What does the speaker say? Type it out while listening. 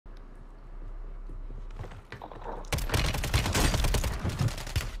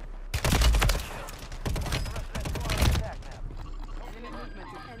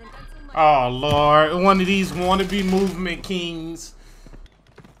Oh Lord, one of these wannabe movement kings.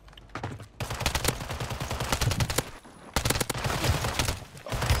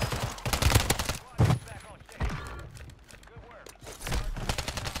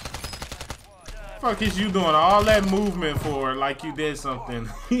 Fuck is you doing all that movement for like you did something?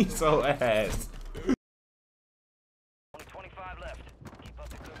 He's so ass. Only 25 left. Keep up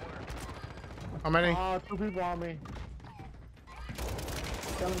the good work. How many? 2 people on me.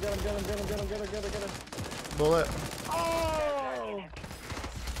 Get him. Bullet. Oh!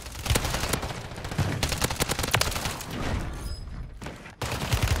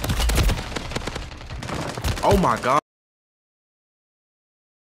 Oh my god.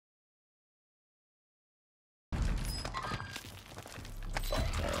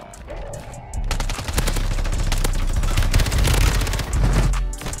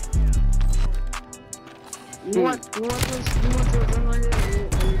 You want this? You want your gun right here?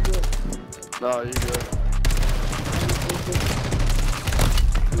 Or you good? No, you good.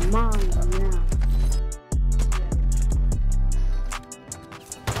 Mine now.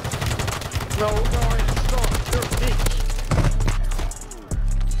 No, stop. You're a bitch.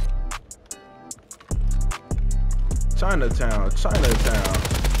 Chinatown.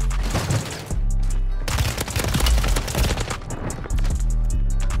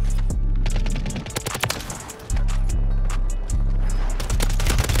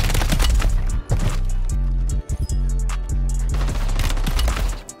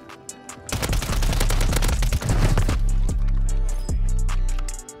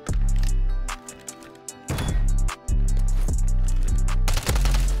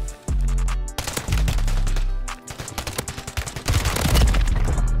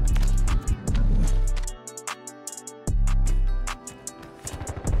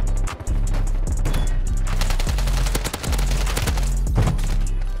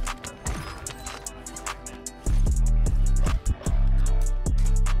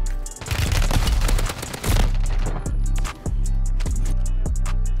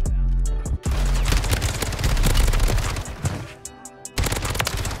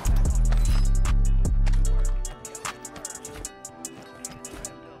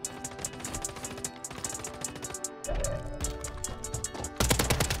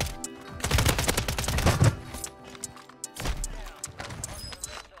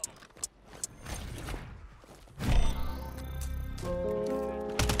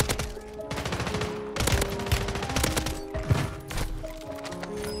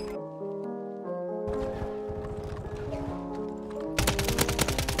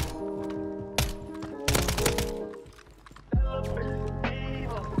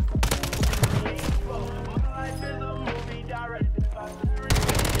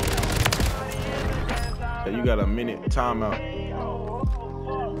 You got a minute timeout.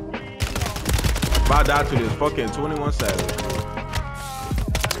 If I die to this fucking 21 Savage.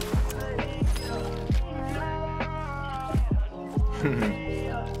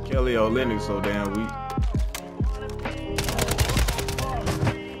 Kelly Olynyk so damn weak.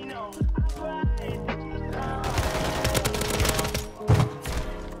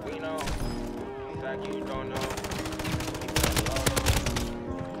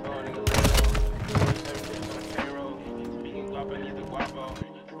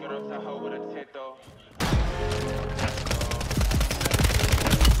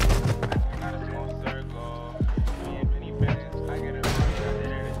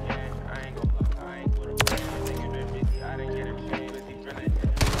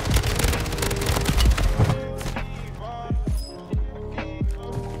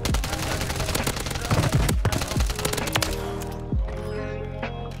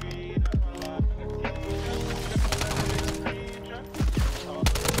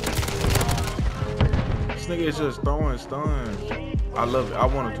 This nigga is just throwing stuns. I love it. I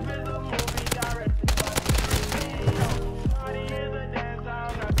wanted to.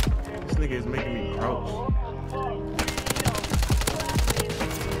 This nigga is making me crouch.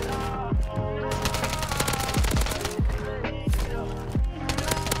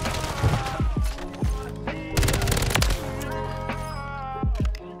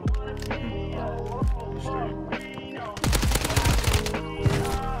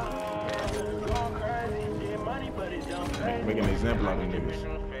 Make an example out of niggas.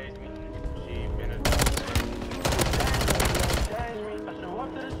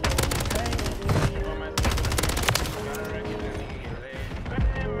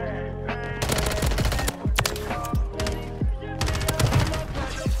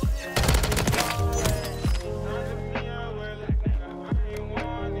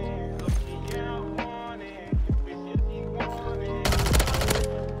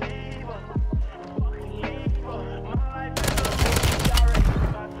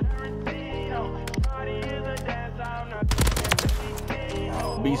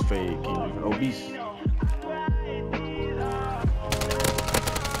 fade, keep it obese.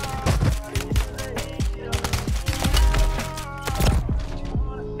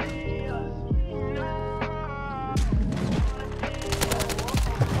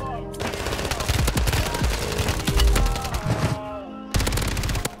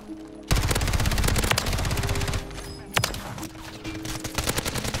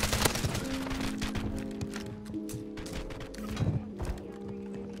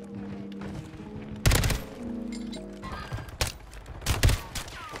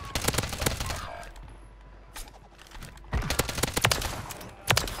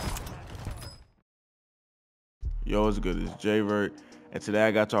 Yo, what's good? It's jvert, and today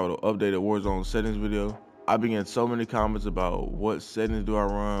I got y'all an updated Warzone settings video. I've been getting so many comments about what settings do I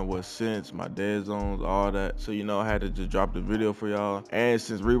run, what sense, my dead zones, all that. So you know, I had to just drop the video for y'all. And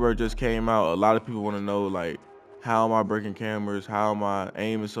since Rebirth just came out, a lot of people want to know like, how am I breaking cameras? How am I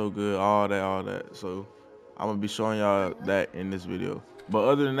aiming so good? All that. So I'm gonna be showing y'all that in this video. But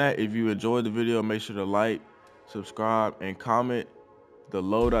other than that, if you enjoyed the video, make sure to like, subscribe, and comment the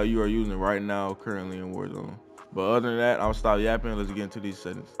loadout you are using right now currently in Warzone. But other than that, I'll stop yapping. Let's get into these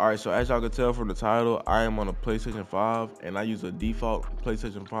settings. All right, so as y'all can tell from the title, I am on a PlayStation 5 and I use a default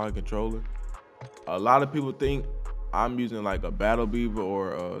PlayStation 5 controller. A lot of people think I'm using like a Battle Beaver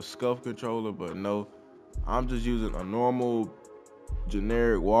or a Scuff controller, but no, I'm just using a normal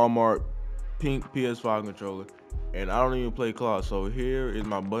generic Walmart pink PS5 controller, and I don't even play claw. So here is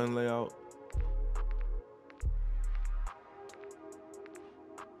my button layout.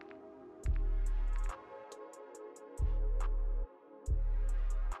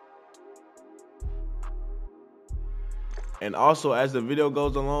 And also, as the video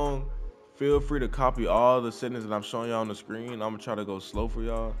goes along, feel free to copy all the settings that I'm showing y'all on the screen. I'm gonna try to go slow for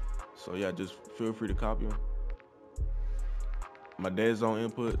y'all. So yeah, just feel free to copy them. My dead zone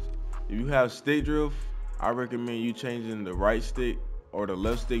inputs. If you have stick drift, I recommend you changing the right stick or the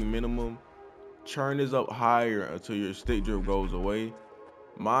left stick minimum. Turn this up higher until your stick drift goes away.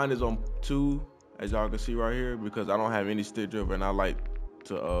 Mine is on 2, as y'all can see right here, because I don't have any stick drift, and I like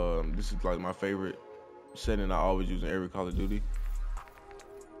to, this is like my favorite setting I always use in every Call of Duty.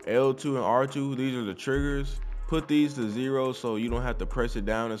 L2 and R2, these are the triggers. Put these to 0 so you don't have to press it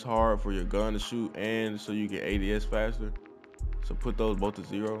down as hard for your gun to shoot, and so you get ADS faster. So put those both to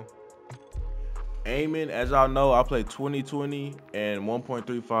 0. Aiming, as y'all know, I play 20/20 and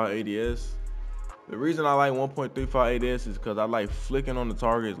 1.35 ADS. The reason I like 1.35 ADS is because I like flicking on the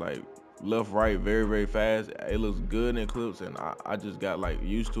targets like left, right, very fast. It looks good in clips, and I just got like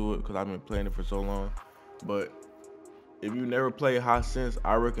used to it because I've been playing it for so long. But if you never play high sense,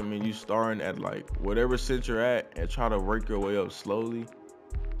 I recommend you starting at like whatever sense you're at and try to work your way up slowly.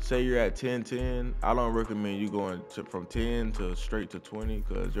 Say you're at 10/10, I don't recommend you going from 10 to straight to 20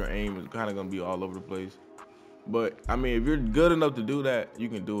 because your aim is kind of gonna be all over the place. But I mean, if you're good enough to do that, you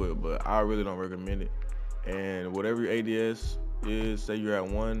can do it, but I really don't recommend it. And whatever your ADS is, say you're at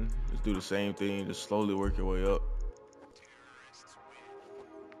 1, just do the same thing, just slowly work your way up.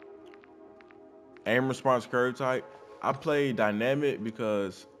 Aim response curve type, I play dynamic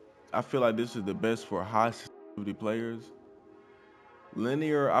because I feel like this is the best for high sensitivity players.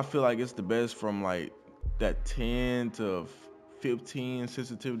 Linear, I feel like it's the best from like that 10 to 15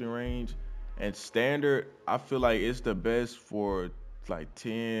 sensitivity range. And standard, I feel like it's the best for like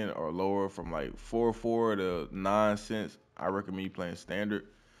 10 or lower, from like 4.4 to 9 cents. I recommend you playing standard.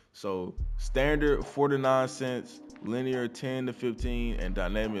 So standard 4 to 9 cents, linear 10 to 15, and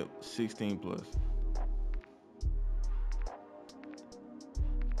dynamic 16 plus.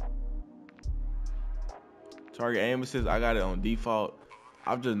 Target aim assist, I got it on default.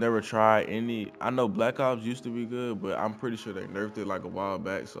 I've just never tried any. I know Black Ops used to be good, but I'm pretty sure they nerfed it like a while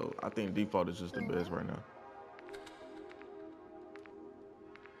back, so I think default is just the best right now.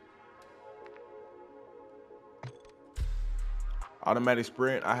 Automatic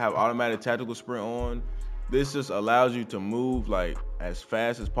sprint, I have automatic tactical sprint on. This just allows you to move like as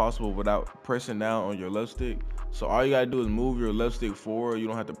fast as possible without pressing down on your left stick. So all you gotta do is move your left stick forward. You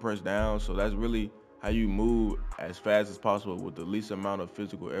don't have to press down. So that's really how you move as fast as possible with the least amount of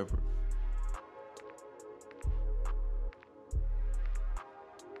physical effort.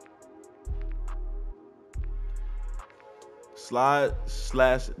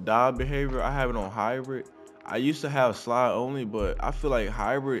 Slide/dive behavior, I have it on hybrid. I used to have slide only, but I feel like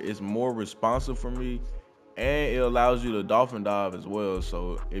hybrid is more responsive for me, and it allows you to dolphin dive as well.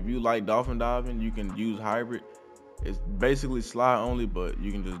 So if you like dolphin diving, you can use hybrid. It's basically slide only, but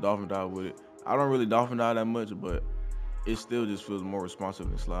you can just dolphin dive with it. I don't really dolphin dive that much, but it still just feels more responsive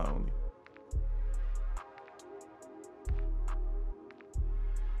than slide only.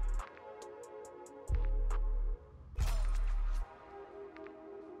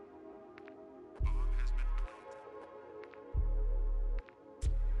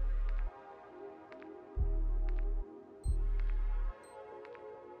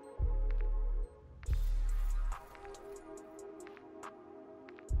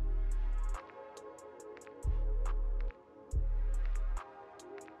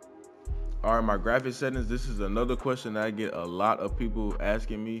 All right, my graphic settings. This is another question that I get a lot of people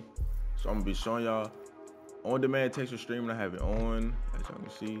asking me. So I'm gonna be showing y'all. On-demand texture streaming, I have it on, as y'all can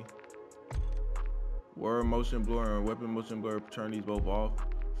see. Word motion blur and weapon motion blur, turn these both off.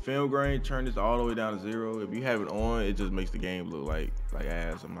 Film grain, turn this all the way down to 0. If you have it on, it just makes the game look like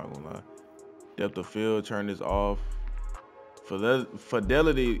ass, I'm not gonna lie. Depth of field, turn this off. For the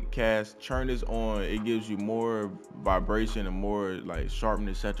fidelity cast, turn this on. It gives you more vibration and more like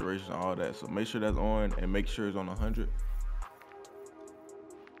sharpness, saturation, all that. So make sure that's on and make sure it's on 100.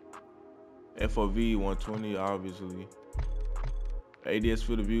 FOV 120, obviously. ADS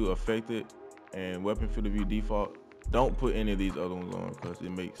field of view affected and weapon field of view default. Don't put any of these other ones on because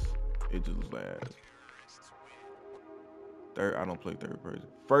it just looks like ass. I don't play third person.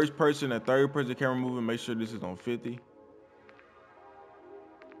 First person and third person camera movement, make sure this is on 50.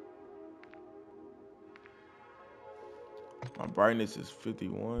 My brightness is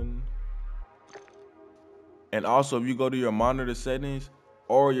 51. And also, if you go to your monitor settings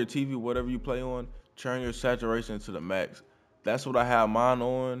or your TV, whatever you play on, turn your saturation to the max. That's what I have mine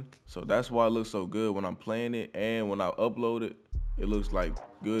on, so that's why it looks so good when I'm playing it, and when I upload it, it looks like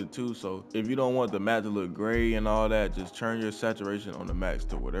good too. So if you don't want the map to look gray and all that, just turn your saturation on the max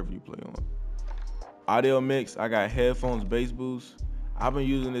to whatever you play on. Audio mix, I got headphones bass boost. I've been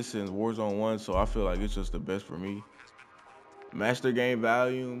using this since Warzone 1, so I feel like it's just the best for me. Master game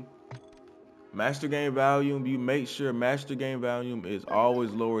volume. Master game volume, you make sure master game volume is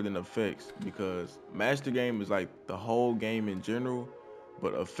always lower than effects, because master game is like the whole game in general,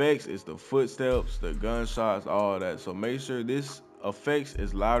 but effects is the footsteps, the gunshots, all that. So make sure this effects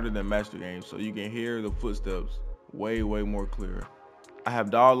is louder than master game so you can hear the footsteps way more clearer. I have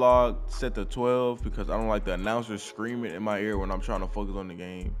dialogue set to 12 because I don't like the announcer screaming in my ear when I'm trying to focus on the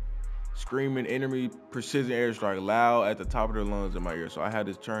game. Screaming enemy precision airstrike loud at the top of their lungs in my ear, so I had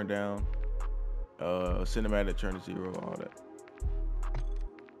this turned down. Cinematic turn to 0, all that.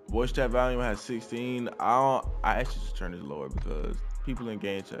 Voice chat volume has 16. I actually just turn this lower because people in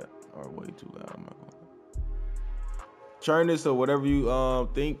game chat are way too loud. I'm not gonna turn this to whatever you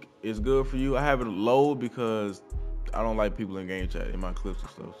think is good for you. I have it low because I don't like people in game chat in my clips and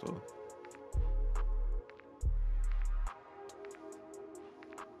stuff. So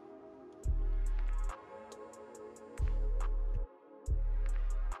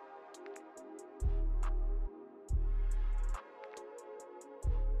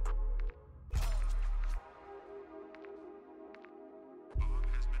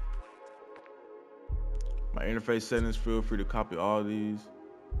my interface settings, feel free to copy all these.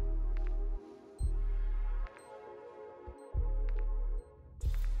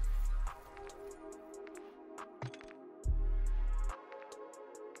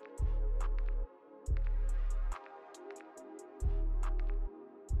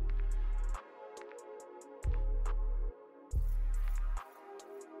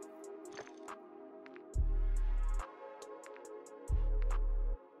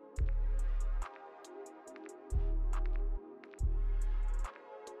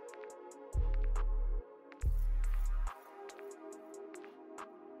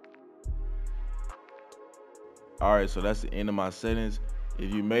 All right, so that's the end of my settings.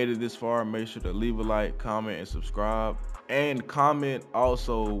 If you made it this far, make sure to leave a like, comment, and subscribe. And comment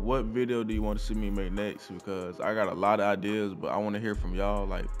also what video do you want to see me make next, because I got a lot of ideas, but I want to hear from y'all,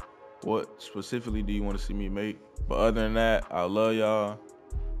 like what specifically do you want to see me make. But other than that, I love y'all.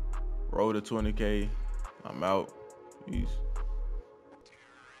 Roll to 20K. I'm out. Peace.